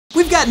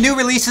got new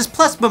releases,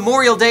 plus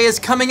Memorial Day is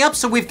coming up,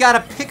 so we've got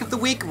a pick of the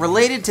week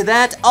related to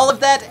that. All of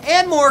that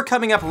and more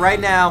coming up right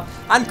now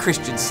on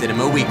Christian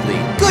Cinema Weekly.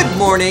 Good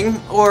morning,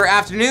 or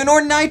afternoon,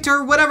 or night,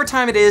 or whatever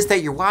time it is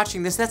that you're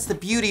watching this. That's the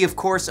beauty, of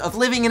course, of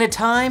living in a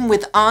time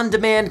with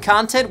on-demand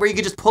content where you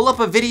can just pull up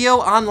a video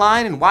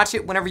online and watch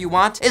it whenever you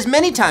want, as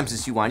many times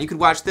as you want. You could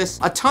watch this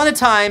a ton of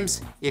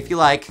times if you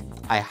like.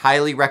 I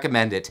highly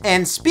recommend it.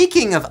 And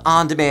speaking of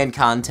on-demand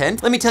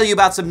content, let me tell you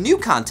about some new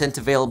content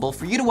available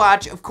for you to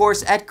watch, of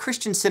course, at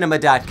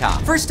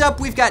christiancinema.com. First up,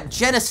 we've got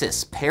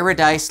Genesis,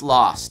 Paradise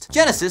Lost.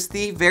 Genesis,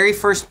 the very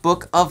first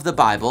book of the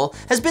Bible,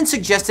 has been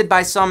suggested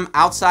by some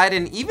outside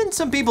and even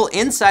some people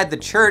inside the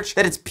church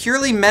that it's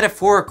purely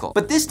metaphorical.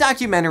 But this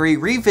documentary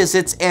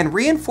revisits and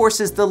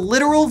reinforces the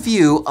literal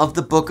view of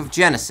the book of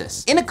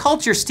Genesis. In a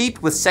culture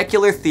steeped with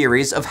secular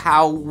theories of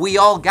how we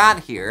all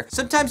got here,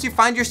 sometimes you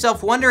find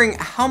yourself wondering,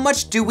 how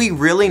much do we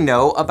really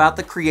know about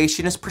the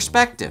creationist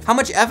perspective? How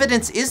much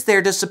evidence is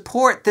there to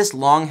support this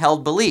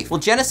long-held belief? Well,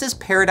 Genesis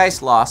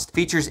Paradise Lost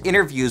features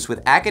interviews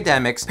with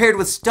academics paired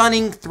with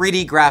stunning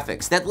 3D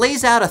graphics that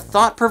lays out a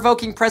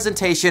thought-provoking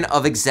presentation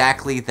of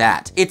exactly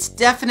that. It's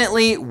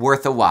definitely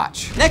worth a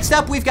watch. Next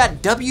up, we've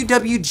got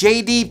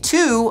WWJD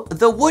II,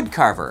 The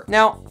Woodcarver.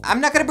 Now, I'm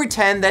not gonna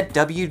pretend that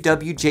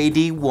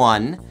WWJD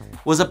I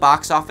was a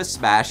box office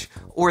smash,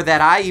 or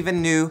that I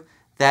even knew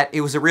that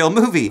it was a real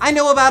movie. I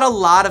know about a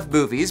lot of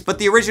movies, but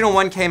the original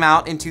one came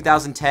out in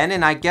 2010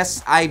 and I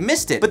guess I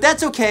missed it. But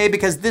that's okay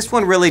because this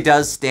one really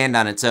does stand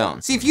on its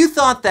own. See, if you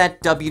thought that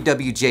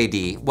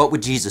WWJD, What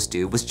Would Jesus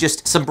Do, was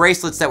just some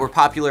bracelets that were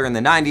popular in the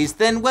 90s,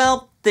 then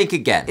well, think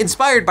again.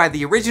 Inspired by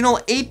the original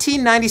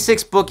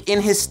 1896 book In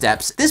His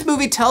Steps, this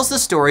movie tells the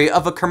story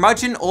of a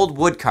curmudgeon old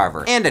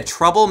woodcarver and a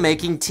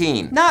troublemaking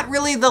teen. Not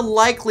really the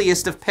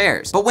likeliest of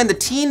pairs, but when the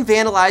teen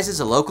vandalizes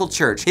a local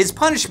church, his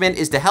punishment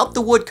is to help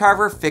the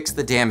woodcarver fix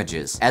the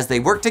damages. As they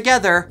work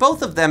together,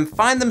 both of them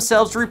find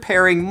themselves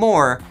repairing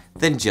more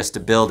than just a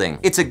building.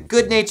 It's a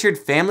good-natured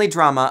family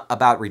drama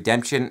about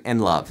redemption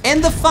and love.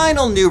 And the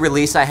final new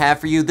release I have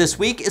for you this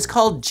week is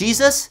called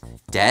Jesus,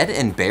 Dead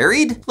and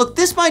Buried? Look,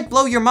 this might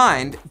blow your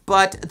mind,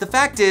 but the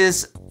fact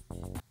is,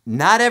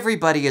 not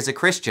everybody is a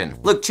Christian.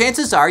 Look,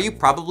 chances are you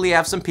probably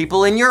have some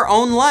people in your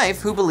own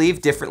life who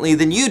believe differently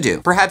than you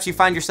do. Perhaps you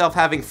find yourself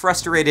having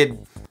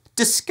frustrated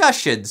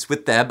discussions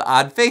with them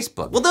on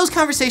Facebook. Well, those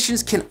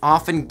conversations can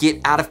often get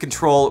out of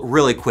control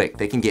really quick.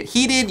 They can get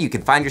heated. You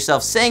can find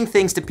yourself saying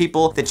things to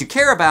people that you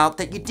care about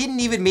that you didn't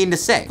even mean to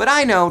say. But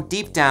I know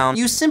deep down,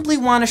 you simply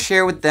want to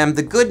share with them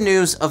the good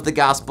news of the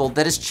gospel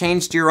that has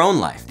changed your own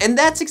life. And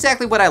that's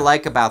exactly what I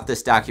like about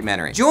this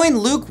documentary. Join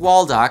Luke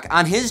Waldock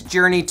on his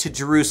journey to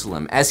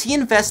Jerusalem as he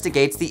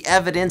investigates the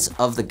evidence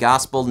of the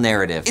gospel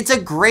narrative. It's a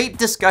great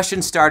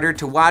discussion starter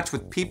to watch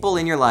with people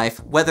in your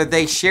life, whether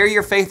they share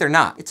your faith or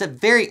not. It's a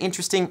very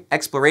interesting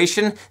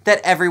exploration that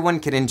everyone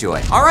can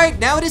enjoy. All right,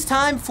 now it is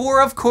time for,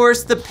 of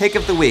course, the pick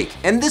of the week.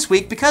 And this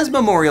week, because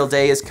Memorial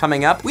Day is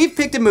coming up, we've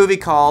picked a movie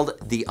called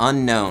The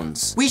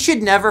Unknowns. We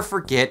should never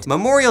forget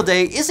Memorial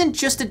Day isn't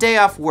just a day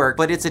off work,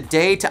 but it's a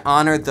day to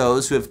honor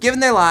those who have given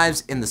their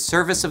lives in the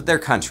service of their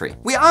country.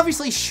 We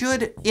obviously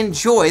should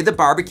enjoy the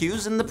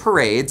barbecues and the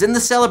parades and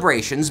the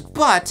celebrations,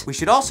 but we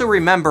should also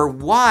remember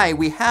why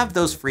we have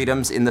those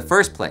freedoms in the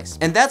first place.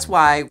 And that's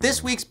why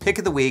this week's pick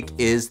of the week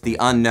is The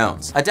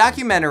Unknowns, a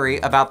documentary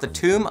about the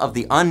tomb of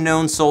the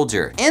unknown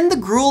soldier and the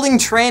grueling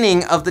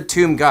training of the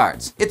tomb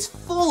guards. It's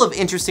full of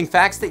interesting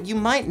facts that you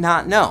might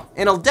not know,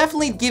 and it'll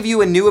definitely give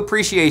you a new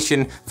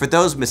appreciation for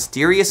those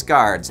mysterious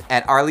guards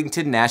at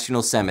Arlington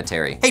National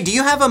Cemetery. Hey, do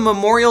you have a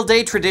Memorial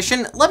Day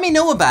tradition? Let me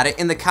know about it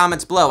in the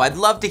comments below. I'd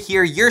love to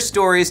hear your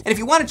stories, and if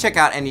you want to check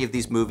out any of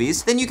these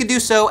movies, then you can do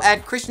so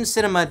at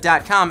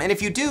christiancinema.com, and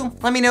if you do,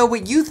 let me know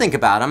what you think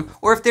about them,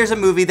 or if there's a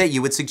movie that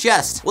you would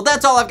suggest. Well,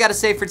 that's all I've got to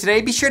say for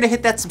today. Be sure to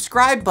hit that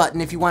subscribe button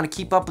if you want to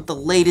keep up with the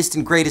latest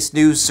and greatest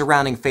news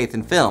surrounding faith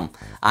and film.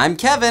 I'm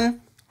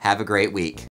Kevin. Have a great week.